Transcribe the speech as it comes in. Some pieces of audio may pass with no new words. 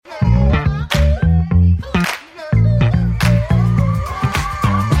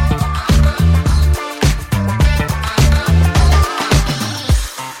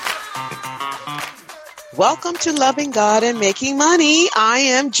Welcome to Loving God and Making Money. I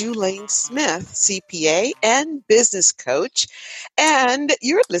am Julaine Smith, CPA and business coach, and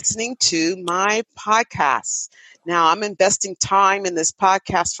you're listening to my podcast. Now, I'm investing time in this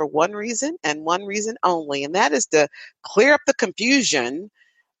podcast for one reason and one reason only, and that is to clear up the confusion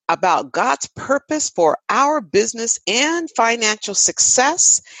about God's purpose for our business and financial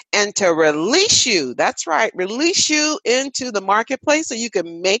success, and to release you, that's right, release you into the marketplace so you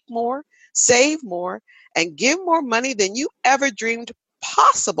can make more, save more, and give more money than you ever dreamed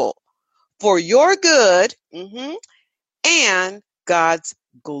possible for your good and God's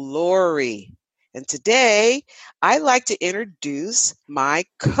glory. And today, I'd like to introduce my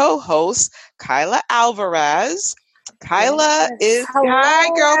co-host, Kyla Alvarez. Kyla is, hi,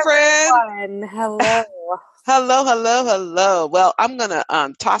 girlfriend. Everyone. Hello. Hello. Well, I'm going to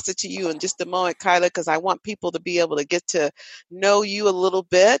toss it to you in just a moment, Kyla, because I want people to be able to get to know you a little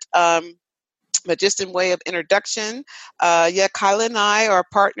bit. But just in way of introduction, Kyla and I are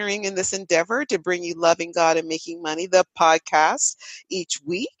partnering in this endeavor to bring you Loving God and Making Money, the podcast, each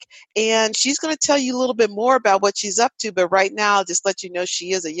week. And she's going to tell you a little bit more about what she's up to. But right now, I'll just let you know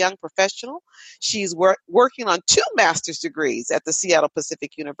she is a young professional. She's working on 2 master's degrees at the Seattle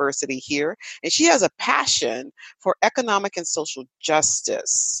Pacific University here. And she has a passion for economic and social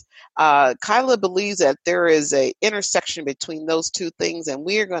justice. Kyla believes that there is an intersection between those 2 things, and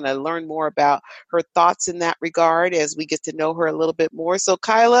we're going to learn more about her thoughts in that regard as we get to know her a little bit more. So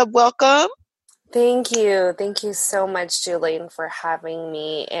Kyla, welcome. Thank you. Thank you so much, Julaine, for having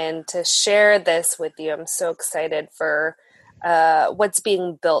me and to share this with you. I'm so excited for what's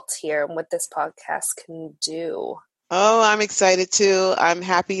being built here and what this podcast can do. Oh, I'm excited too. I'm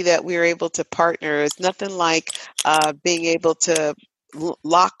happy that we're able to partner. It's nothing like being able to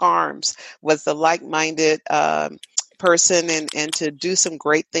lock arms with a like-minded person and to do some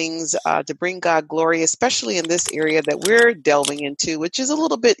great things to bring God glory, especially in this area that we're delving into, which is a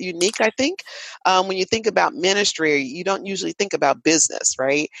little bit unique, I think. When you think about ministry, you don't usually think about business,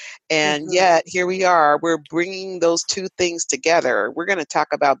 right? And yet here we are, we're bringing those 2 things together. We're going to talk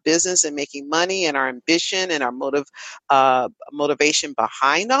about business and making money and our ambition and our motivation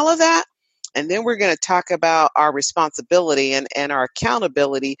behind all of that. And then we're going to talk about our responsibility and our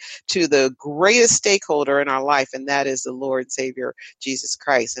accountability to the greatest stakeholder in our life, and that is the Lord and Savior, Jesus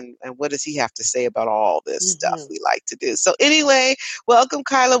Christ. And what does he have to say about all this stuff we like to do? So anyway, welcome,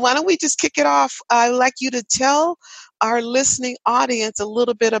 Kyla. Why don't we just kick it off? I'd like you to tell our listening audience a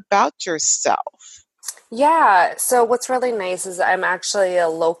little bit about yourself. Yeah, so what's really nice is I'm actually a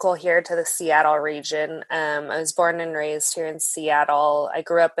local here to the Seattle region. I was born and raised here in Seattle. I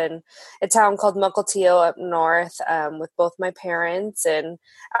grew up in a town called Mukilteo up north with both my parents, and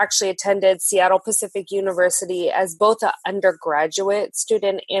actually attended Seattle Pacific University as both an undergraduate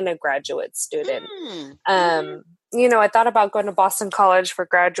student and a graduate student. I thought about going to Boston College for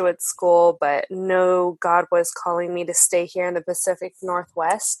graduate school, but no, God was calling me to stay here in the Pacific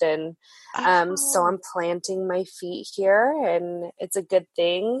Northwest. And so I'm planting my feet here, and it's a good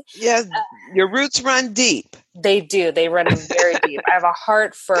thing. Yeah, your roots run deep. They do. They run very deep. I have a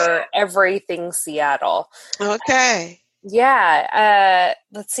heart for everything Seattle. Okay. Yeah.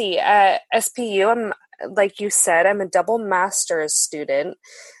 Let's see. SPU, like you said, I'm a double master's student,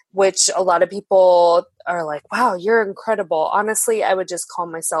 which a lot of people are like, wow, you're incredible. Honestly, I would just call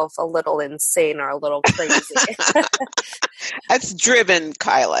myself a little insane or a little crazy. That's driven,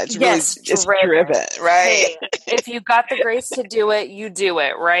 Kyla. It's yes, really just driven, right? Hey, if you got the grace to do it, you do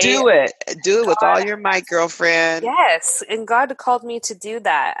it, right? Do it with all your might, girlfriend. Yes, and God called me to do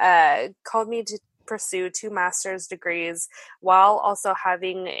that. Called me to pursue 2 master's degrees while also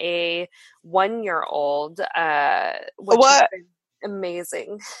having a 1-year-old. What?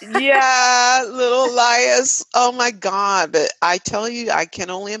 Amazing. Yeah, little Elias. Oh my God. But I tell you, I can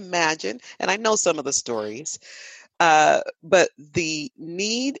only imagine, and I know some of the stories, but the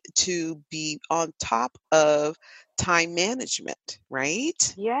need to be on top of time management,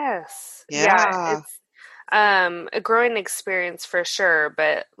 right? Yes. Yeah. It's a growing experience for sure,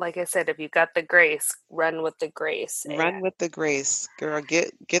 but like I said, if you got the grace, run with the grace. Run with the grace, girl.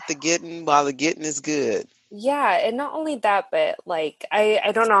 Get the getting while the getting is good. Yeah, and not only that, but like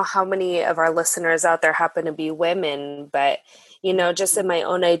I don't know how many of our listeners out there happen to be women, but just in my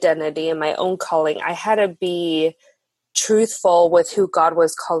own identity and my own calling, I had to be truthful with who God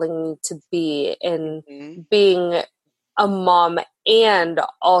was calling me to be and being a mom and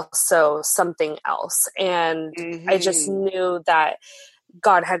also something else. And I just knew that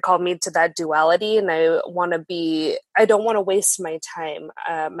God had called me to that duality, and I don't want to waste my time.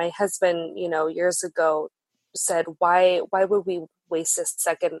 My husband, years ago, said, why would we waste a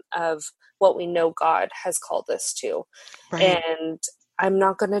second of what we know God has called us to? Right. And I'm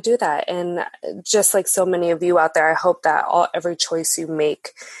not going to do that. And just like so many of you out there, I hope that every choice you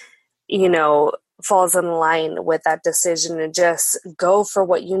make, falls in line with that decision, and just go for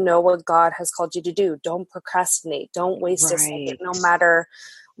what what God has called you to do. Don't procrastinate. Don't waste a second, Right. no matter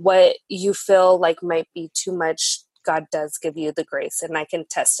what you feel like might be too much. God does give you the grace, and I can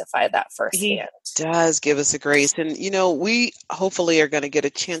testify that He firsthand. does give us a grace. And, we hopefully are going to get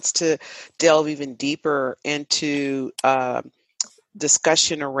a chance to delve even deeper into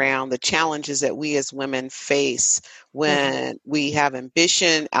discussion around the challenges that we as women face when we have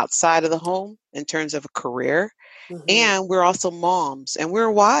ambition outside of the home in terms of a career. And we're also moms and we're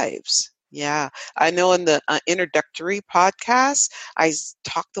wives. Yeah. I know in the introductory podcast, I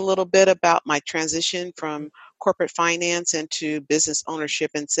talked a little bit about my transition from corporate finance into business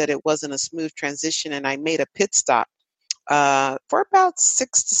ownership and said it wasn't a smooth transition. And I made a pit stop for about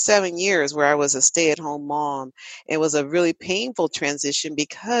 6 to 7 years where I was a stay-at-home mom. It was a really painful transition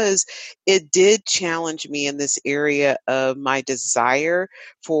because it did challenge me in this area of my desire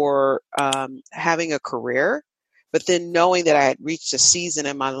for having a career. But then knowing that I had reached a season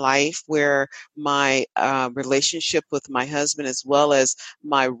in my life where my relationship with my husband, as well as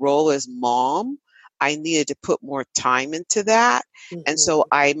my role as mom, I needed to put more time into that. And so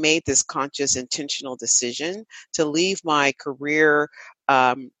I made this conscious, intentional decision to leave my career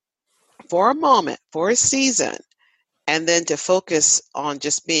for a moment, for a season, and then to focus on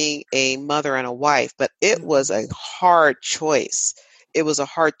just being a mother and a wife. But it was a hard choice. It was a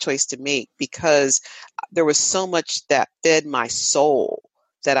hard choice to make because there was so much that fed my soul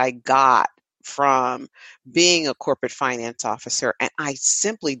that I got from being a corporate finance officer, and I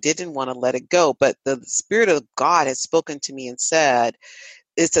simply didn't want to let it go. But the Spirit of God had spoken to me and said,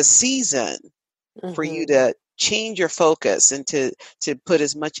 it's a season for you to change your focus and to put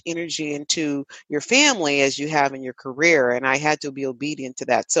as much energy into your family as you have in your career. And I had to be obedient to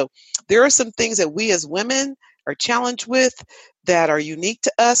that. So there are some things that we as women are challenged with that are unique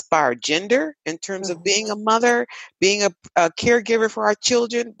to us by our gender in terms of being a mother, being a caregiver for our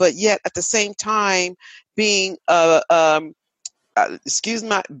children, but yet at the same time being excuse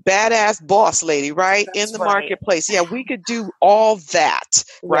my badass boss lady, right? That's in the right. marketplace. Yeah, we could do all that,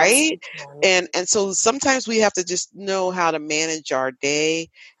 right? Yes, And so sometimes we have to just know how to manage our day.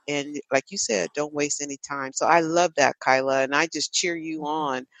 And like you said, don't waste any time. So I love that, Kyla. And I just cheer you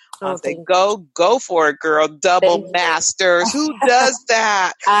on. I'll say, go for it, girl. Double masters. Who does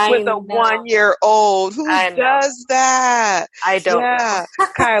that with a 1-year-old? Who does that? I don't know.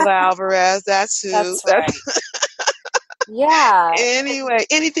 Kyla Alvarez. That's who. That's right. Yeah. Anyway,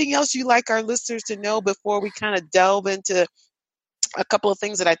 anything else you'd like our listeners to know before we kind of delve into a couple of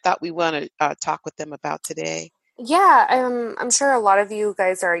things that I thought we want to talk with them about today? Yeah, I'm sure a lot of you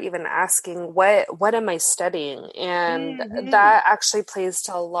guys are even asking, what am I studying? And that actually plays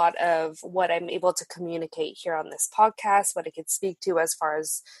to a lot of what I'm able to communicate here on this podcast, what I could speak to as far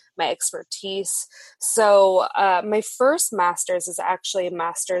as my expertise. So my first master's is actually a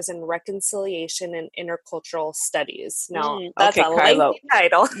master's in reconciliation and intercultural studies. Now, that's a lengthy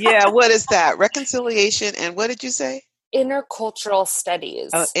title. Yeah, what is that? Reconciliation and what did you say? Intercultural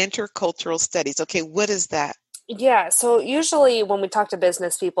studies. Oh, intercultural studies. Okay, what is that? Yeah, so usually when we talk to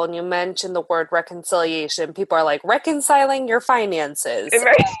business people and you mention the word reconciliation, people are like, reconciling your finances.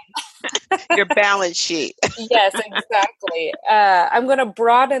 Right. Your balance sheet. Yes, exactly. I'm going to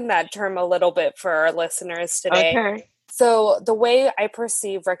broaden that term a little bit for our listeners today. Okay. So the way I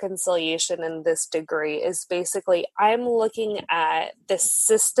perceive reconciliation in this degree is basically I'm looking at the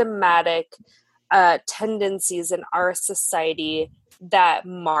systematic tendencies in our society that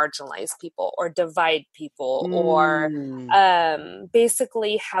marginalize people or divide people or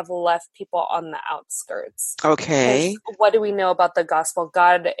basically have left people on the outskirts. Okay. What do we know about the gospel?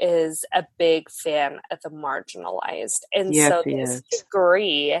 God is a big fan of the marginalized. And so this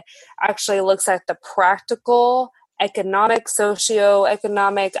degree actually looks at the practical, economic,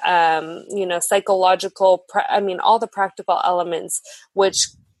 socio-economic, psychological, all the practical elements which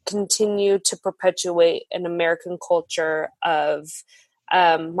continue to perpetuate an American culture of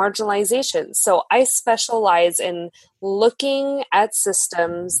marginalization. So I specialize in looking at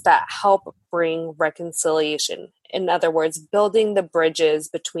systems that help bring reconciliation. In other words, building the bridges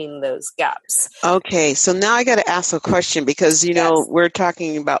between those gaps. Okay, so now I got to ask a question because, we're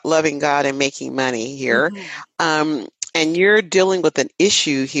talking about loving God and making money here. And you're dealing with an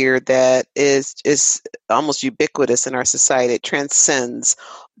issue here that is almost ubiquitous in our society. It transcends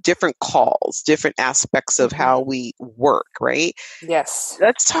different calls, different aspects of Mhm. how we work, right? Yes.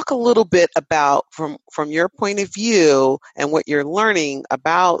 Let's talk a little bit about from your point of view and what you're learning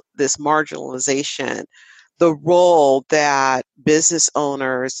about this marginalization, the role that business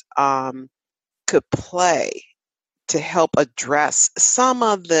owners could play to help address some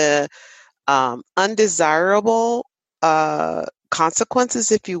of the undesirable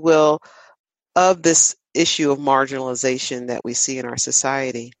consequences, if you will, of this issue of marginalization that we see in our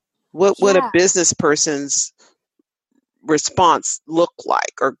society. What would a Yeah. business person's response look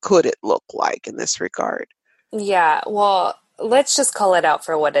like, or could it look like in this regard? Yeah. Well, let's just call it out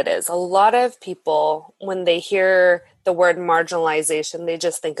for what it is. A lot of people, when they hear the word marginalization, they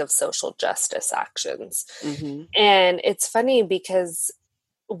just think of social justice actions. Mm-hmm. And it's funny because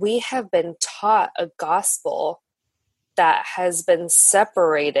we have been taught a gospel that has been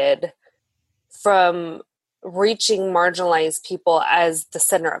separated from reaching marginalized people as the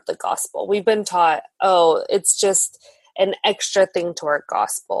center of the gospel. We've been taught, oh, it's just an extra thing to our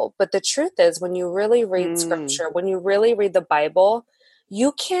gospel. But the truth is, when you really read Mm, scripture, when you really read the Bible,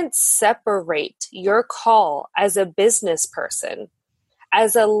 you can't separate your call as a business person,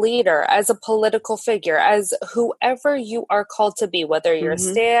 as a leader, as a political figure, as whoever you are called to be, whether you're a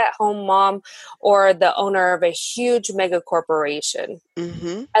mm-hmm. stay at home mom or the owner of a huge mega corporation.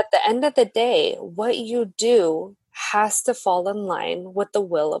 Mm-hmm. At the end of the day, what you do has to fall in line with the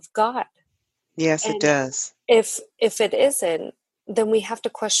will of God. Yes, it And does. if it isn't, then we have to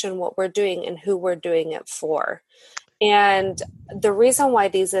question what we're doing and who we're doing it for. And the reason why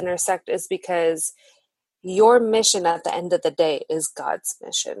these intersect is because your mission at the end of the day is God's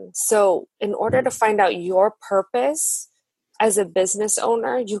mission. So, in order to find out your purpose as a business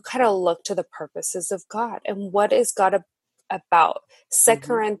owner, you kind of look to the purposes of God. And what is God about? Second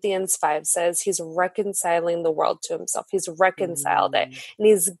Mm-hmm. Corinthians 5 says he's reconciling the world to himself. He's reconciled it, Mm-hmm. and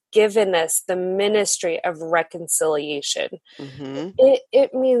he's given us the ministry of reconciliation. Mm-hmm.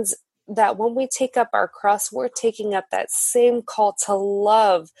 It means that when we take up our cross, we're taking up that same call to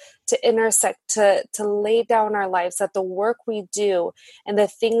love, to intersect, to lay down our lives, that the work we do and the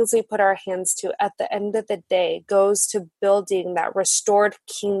things we put our hands to at the end of the day goes to building that restored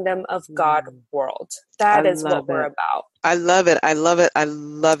kingdom of God Mm. world. I That is love what we're it. about. I love it. I love it. I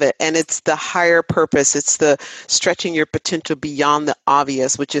love it. And it's the higher purpose. It's the stretching your potential beyond the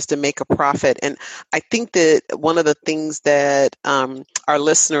obvious, which is to make a profit. And I think that one of the things that our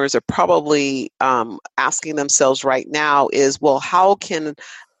listeners are probably asking themselves right now is, well, how can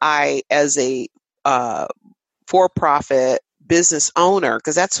I, as a uh, for-profit business owner,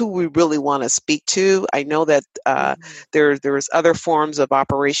 because that's who we really want to speak to. I know that Mhm. there's other forms of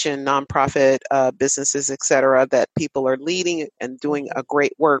operation, nonprofit businesses, et cetera, that people are leading and doing Mhm. a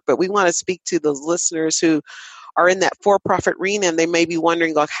great work. But we want to speak to those listeners who are in that for-profit arena, and they may be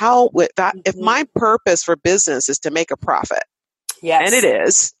wondering, like, how would that, if Mhm. my purpose for business is to make a profit, and it Yes.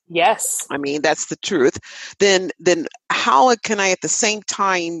 is. Yes. I mean, that's the truth. Then how can I at the same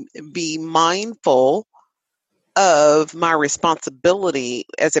time be mindful of my responsibility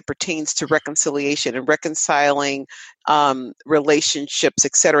as it pertains to reconciliation and reconciling relationships,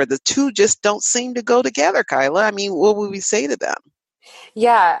 etc. The two just don't seem to go together, Kyla. I mean, what would we say to them?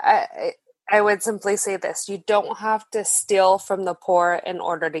 Yeah, I would simply say this. You don't have to steal from the poor in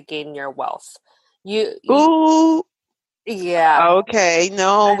order to gain your wealth. You Ooh, yeah, okay,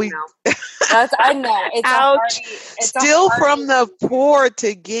 no, I we know. I know. ouch. It's a Steal from hardy the poor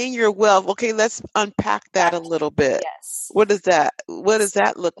to gain your wealth. Okay, let's unpack that a fact. little bit. Yes. What does that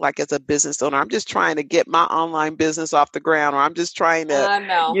look like as a business owner? I'm just trying to get my online business off the ground, or I'm just trying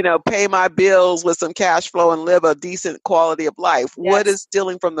to, No. pay my bills with some cash flow and live a decent quality of life. What Yes. does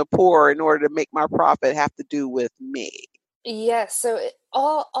stealing from the poor in order to make my profit have to do with me? Yes. So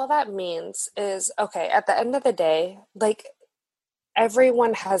all that means is okay, at the end of the day, like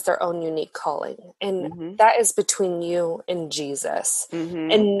everyone has their own unique calling, and Mhm. that is between you and Jesus.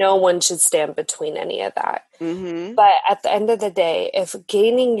 Mhm. And no one should stand between any of that. Mhm. But at the end of the day, if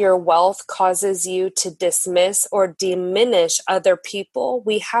gaining your wealth causes you to dismiss or diminish other people,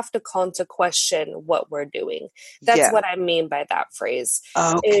 we have to call into question what we're doing. That's Yeah. what I mean by that phrase.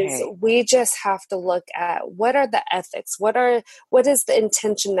 Is Okay. we just have to look at what are the ethics, what is the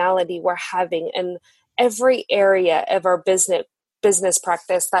intentionality we're having in every area of our business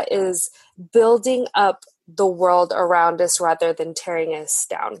practice that is building up the world around us rather than tearing us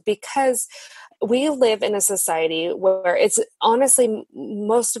down, because we live in a society where it's honestly,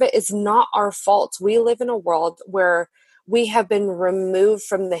 most of it is not our fault. We live in a world where we have been removed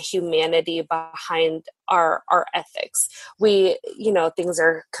from the humanity behind our ethics. We, things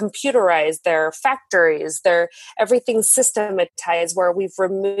are computerized, they're factories, everything's systematized, where we've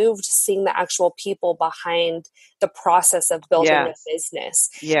removed seeing the actual people behind the process of building a Yes. business.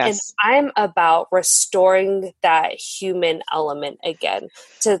 And Yes. I'm about restoring that human element again,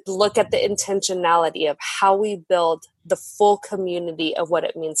 to look at the intentionality of how we build the full community of what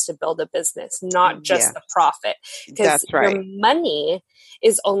it means to build a business, not just Yes. the profit. Because That's your right. money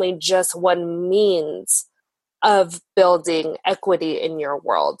is only just one means of building equity in your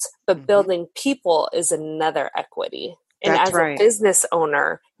world, but Hmm. building people is another equity. And That's as a right. business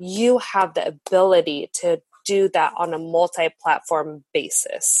owner, you have the ability to do that on a multi-platform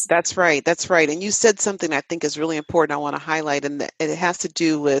basis. That's right. That's right. And you said something I think is really important. I want to highlight, and that it has to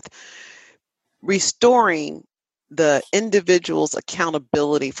do with restoring the individual's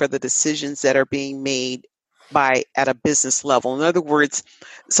accountability for the decisions that are being made at a business level. In other words,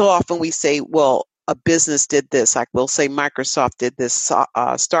 so often we say, well, a business did this, like we'll say Microsoft did this,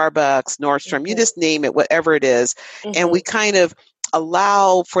 Starbucks, Nordstrom, you Mm-hmm. just name it, whatever it is. And Mm-hmm. we kind of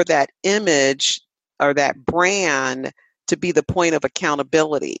allow for that image or that brand to be the point of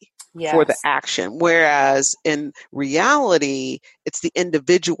accountability for the Yes. action. Whereas in reality, it's the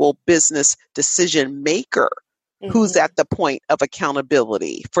individual business decision maker who's Mm-hmm. at the point of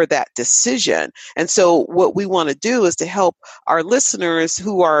accountability for that decision. And so what we want to do is to help our listeners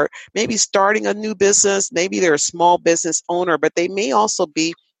who are maybe starting a new business, maybe they're a small business owner, but they may also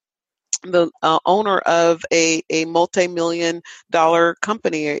be the owner of a multi-million dollar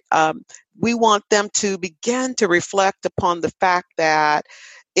company. We want them to begin to reflect upon the fact that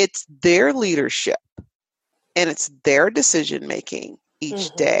it's their leadership and it's their decision making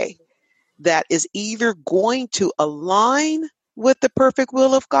each Mm-hmm. day that is either going to align with the perfect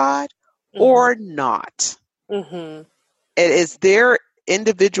will of God Mm-hmm. or not. Mm-hmm. It is their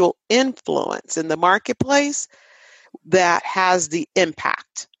individual influence in the marketplace that has the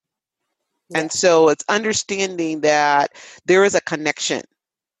impact. And Yes. so it's understanding that there is a connection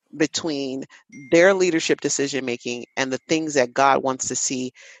between their leadership decision making and the things that God wants to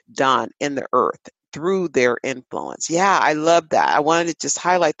see done in the earth through their influence. Yeah, I love that. I wanted to just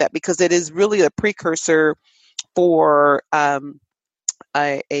highlight that because it is really a precursor for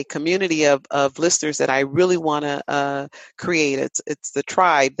a community of listeners that I really want to create. It's the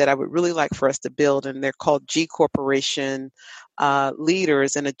tribe that I would really like for us to build, and they're called G Corporation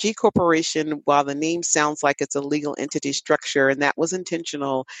leaders. And a G Corporation, while the name sounds like it's a legal entity structure, and that was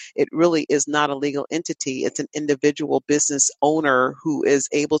intentional, it really is not a legal entity. It's an individual business owner who is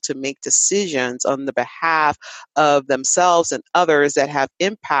able to make decisions on the behalf of themselves and others that have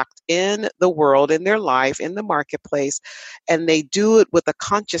impact in the world, in their life, in the marketplace. And they do it with a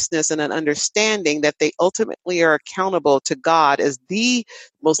consciousness and an understanding that they ultimately are accountable to God as the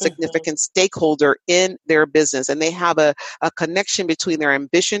most Mm-hmm. significant stakeholder in their business. And they have a connection between their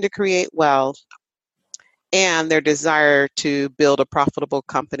ambition to create wealth and their desire to build a profitable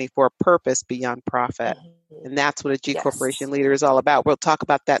company for a purpose beyond profit. Mm-hmm. And that's what a G Yes. Corporation leader is all about. We'll talk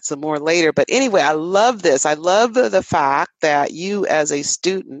about that some more later. But anyway, I love this. I love the fact that you, as a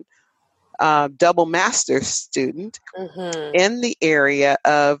student, double master student Mm-hmm. in the area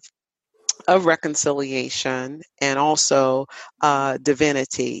of reconciliation and also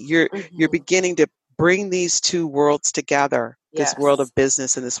divinity, you're Mm-hmm. beginning to bring these two worlds together, this world Yes. of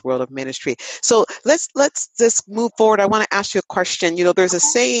business and this world of ministry. So let's just move forward. I want to ask you a question. There's a Okay.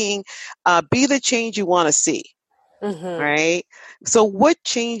 saying, be the change you want to see. All Mm-hmm. right, so what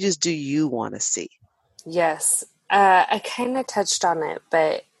changes do you want to see? Yes. I kind of touched on it,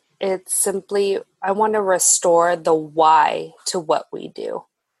 but it's simply, I want to restore the why to what we do.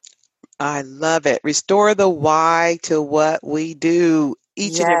 I love it. Restore the why to what we do.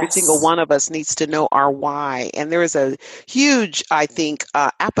 Each and every single Yes. one of us needs to know our why. And there is a huge, I think,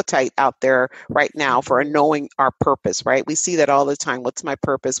 appetite out there right now for Mm-hmm. knowing our purpose, right? We see that all the time. What's my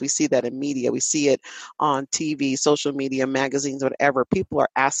purpose? We see that in media. We see it on TV, social media, magazines, whatever. People are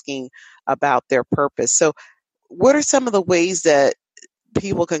asking about their purpose. So, what are some of the ways that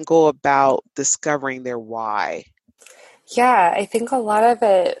people can go about discovering their why? Yeah, I think a lot of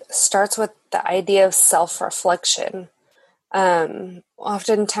it starts with the idea of self-reflection.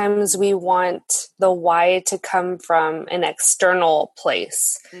 Oftentimes we want the why to come from an external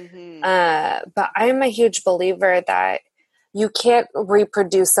place. Mm-hmm. But I'm a huge believer that you can't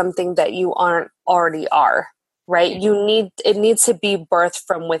reproduce something that you aren't already are, right? It needs to be birthed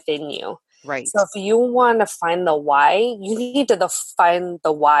from within you. Right. So if you want to find the why, you need to find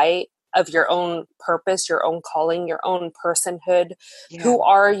the why of your own purpose, your own calling, your own personhood. Yeah. Who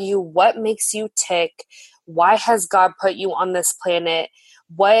are you? What makes you tick? Why has God put you on this planet?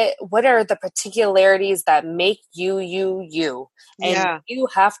 What are the particularities that make you? And Yeah. you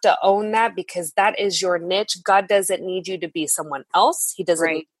have to own that, because that is your niche. God doesn't need you to be someone else. He doesn't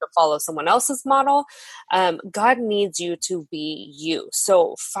need Right. you to follow someone else's model. God needs you to be you.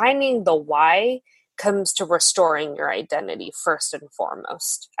 So finding the why comes to restoring your identity first and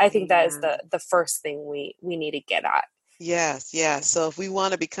foremost. I think that is Amen. the first thing we need to get at. Yes, yes. So if we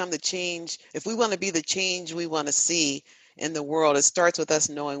want to become the change, if we want to be the change we want to see in the world, it starts with us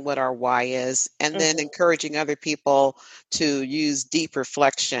knowing what our why is and then Mm-hmm. encouraging other people to use deep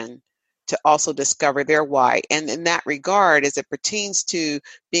reflection to also discover their why. And in that regard, as it pertains to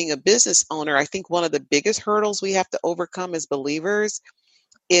being a business owner, I think one of the biggest hurdles we have to overcome as believers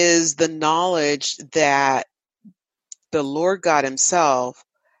is the knowledge that the Lord God Himself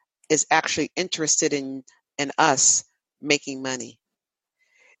is actually interested in us making money.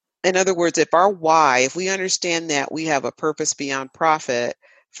 In other words, if our why, if we understand that we have a purpose beyond profit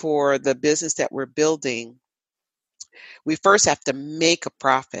for the business that we're building, we first have to make a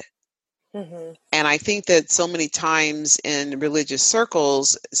profit. Mm-hmm. And I think that so many times in religious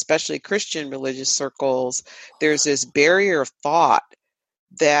circles, especially Christian religious circles, there's this barrier of thought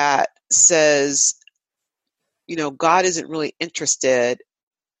that says, God isn't really interested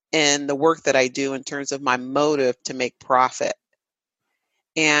in the work that I do in terms of my motive to make profit.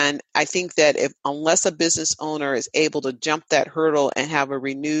 And I think that unless a business owner is able to jump that hurdle and have a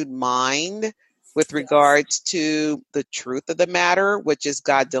renewed mind with Yes. regards to the truth of the matter, which is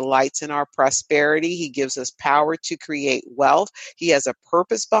God delights in our prosperity. He gives us power to create wealth. He has a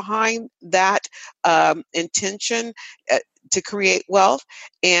purpose behind that intention to create wealth.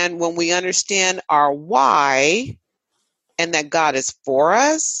 And when we understand our why and that God is for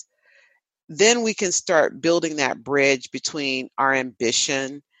us, then we can start building that bridge between our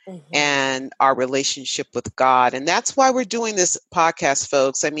ambition Mm-hmm. and our relationship with God. And that's why we're doing this podcast,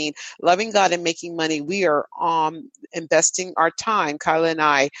 folks. I mean, Loving God and Making Money, we are investing our time, Kyla and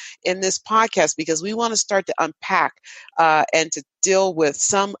I, in this podcast because we want to start to unpack and to deal with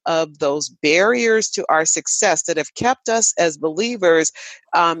some of those barriers to our success that have kept us as believers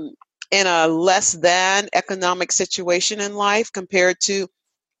in a less than economic situation in life compared to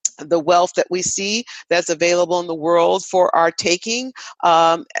the wealth that we see that's available in the world for our taking.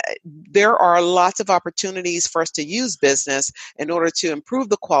 There are lots of opportunities for us to use business in order to improve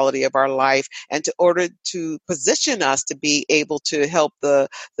the quality of our life and to order to position us to be able to help the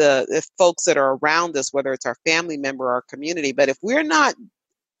folks that are around us, whether it's our family member or our community. But if we're not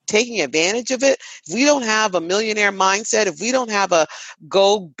taking advantage of it, if we don't have a millionaire mindset, if we don't have a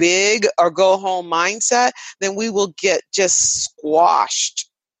go big or go home mindset, then we will get just squashed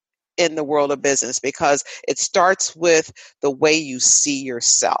in the world of business because it starts with the way you see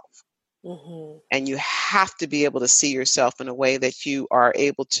yourself. Mm-hmm. And you have to be able to see yourself in a way that you are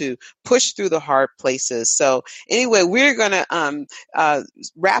able to push through the hard places. So anyway, we're going to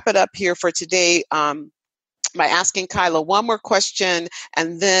wrap it up here for today. By asking Kyla one more question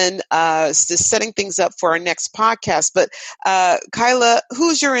and then just setting things up for our next podcast. But Kyla,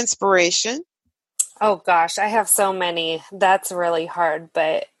 who's your inspiration? Oh gosh, I have so many. That's really hard,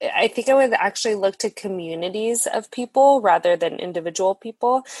 but I think I would actually look to communities of people rather than individual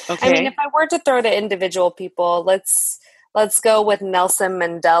people. I mean, if Okay. I were to throw to individual people, let's go with Nelson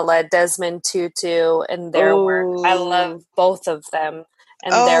Mandela, Desmond Tutu, and their work. I love Oh, both of them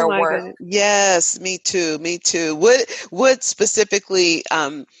and oh their my work. goodness. Yes, me too. Me too. What specifically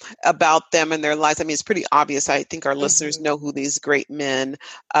about them and their lives? I mean, it's pretty obvious. I think our listeners Mhm. know who these great men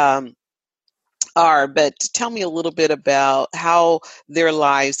um, are, but tell me a little bit about how their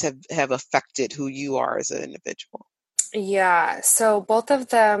lives have affected who you are as an individual. Yeah, so both of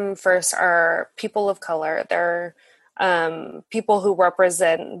them first are people of color. They're people who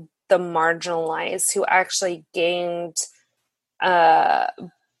represent the marginalized, who actually gained uh,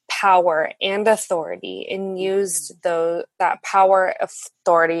 power and authority and Mhm. used that power,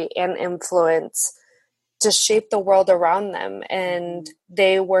 authority, and influence to shape the world around them. And Mhm.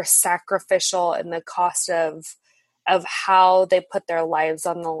 they were sacrificial in the cost of how they put their lives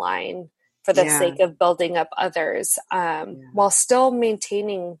on the line for the Yeah. sake of building up others, Yeah. while still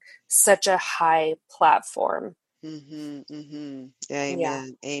maintaining such a high platform. Mm-hmm, mm-hmm. Yeah,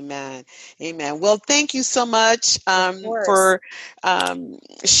 Amen. Amen. Amen. Well, thank you so much of course. for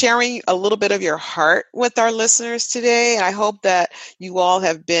sharing a little bit of your heart with our listeners today. I hope that you all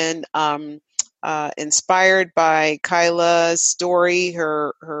have been inspired by Kyla's story,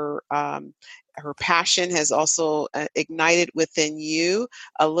 her her passion has also ignited within you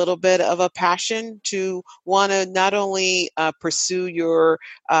a little bit of a passion to want to not only pursue your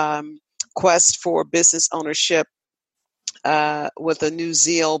quest for business ownership with a new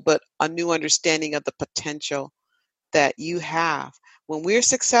zeal, but a new understanding of the potential that you have. When we're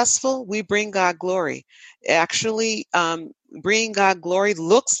successful, we bring God glory. Actually, bringing God glory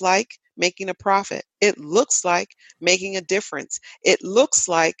looks like making a profit. It looks like making a difference. It looks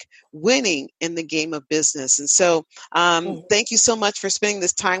like winning in the game of business. And so thank you so much for spending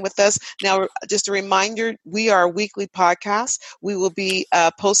this time with us. Now, just a reminder, we are a weekly podcast. We will be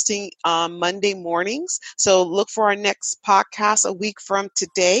posting on Monday mornings. So look for our next podcast a week from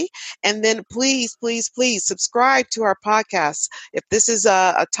today. And then please, please, please subscribe to our podcast. If this is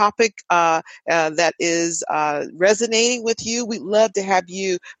a topic that is resonating with you, we'd love to have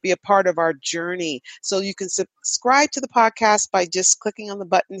you be a part of our journey. So you can subscribe to the podcast by just clicking on the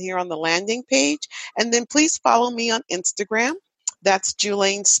button here on the landing page. And then please follow me on Instagram. That's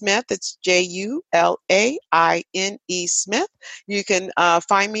Julaine Smith. It's Julaine Smith. You can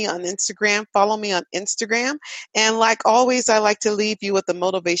find me on Instagram, follow me on Instagram. And like always, I like to leave you with a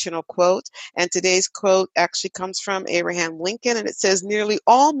motivational quote. And today's quote actually comes from Abraham Lincoln. And it says, nearly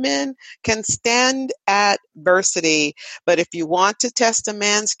all men can stand adversity. But if you want to test a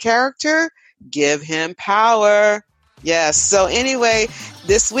man's character, give him power. Yes. So anyway,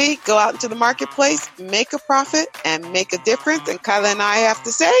 this week, go out into the marketplace, make a profit, and make a difference. And Kyla and I have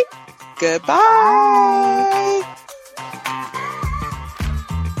to say goodbye. Bye.